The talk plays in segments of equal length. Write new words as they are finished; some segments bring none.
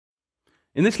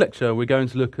In this lecture, we're going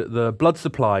to look at the blood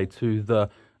supply to the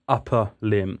upper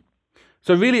limb.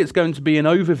 So really, it's going to be an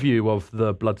overview of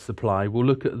the blood supply. We'll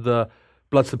look at the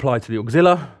blood supply to the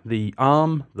axilla, the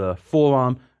arm, the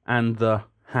forearm, and the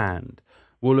hand.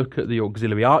 We'll look at the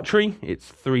axillary artery, its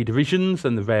three divisions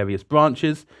and the various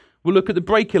branches. We'll look at the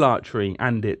brachial artery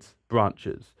and its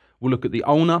branches. We'll look at the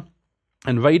ulnar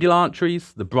and radial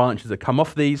arteries, the branches that come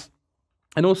off these,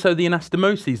 and also the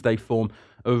anastomoses they form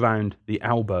around the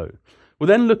elbow. We'll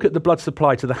then look at the blood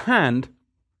supply to the hand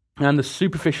and the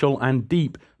superficial and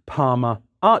deep palmar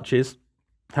arches,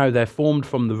 how they're formed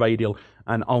from the radial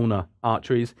and ulnar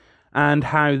arteries, and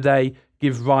how they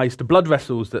give rise to blood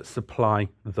vessels that supply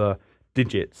the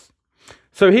digits.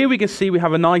 So here we can see we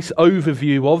have a nice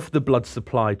overview of the blood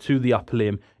supply to the upper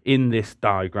limb in this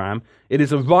diagram. It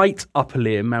is a right upper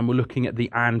limb and we're looking at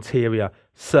the anterior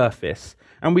surface.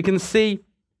 And we can see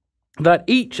that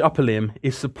each upper limb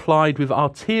is supplied with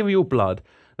arterial blood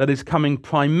that is coming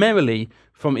primarily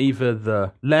from either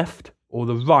the left or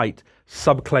the right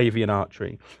subclavian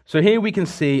artery. So here we can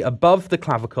see above the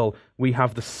clavicle we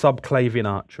have the subclavian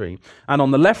artery, and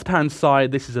on the left hand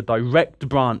side this is a direct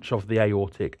branch of the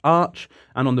aortic arch,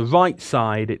 and on the right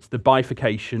side it's the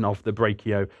bifurcation of the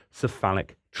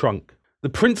brachiocephalic trunk. The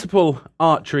principal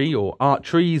artery or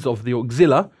arteries of the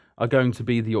axilla are going to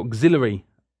be the axillary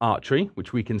artery,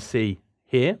 which we can see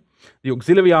here. The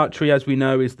axillary artery, as we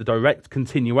know, is the direct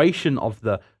continuation of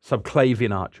the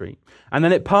subclavian artery. And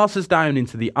then it passes down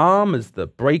into the arm as the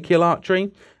brachial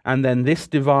artery, and then this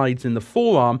divides in the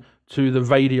forearm to the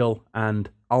radial and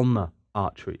ulnar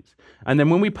arteries. And then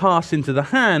when we pass into the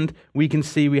hand, we can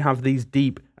see we have these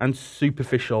deep and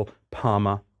superficial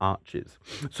palmar arches.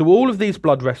 So all of these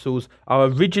blood vessels are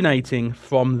originating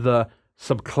from the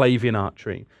subclavian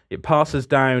artery. It passes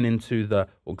down into the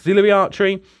axillary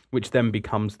artery, which then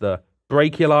becomes the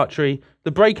brachial artery.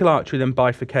 The brachial artery then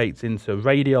bifurcates into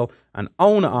radial and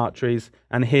ulnar arteries,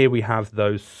 and here we have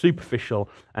those superficial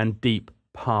and deep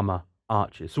palmar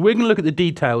arches. So we're going to look at the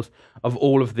details of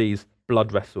all of these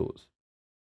blood vessels.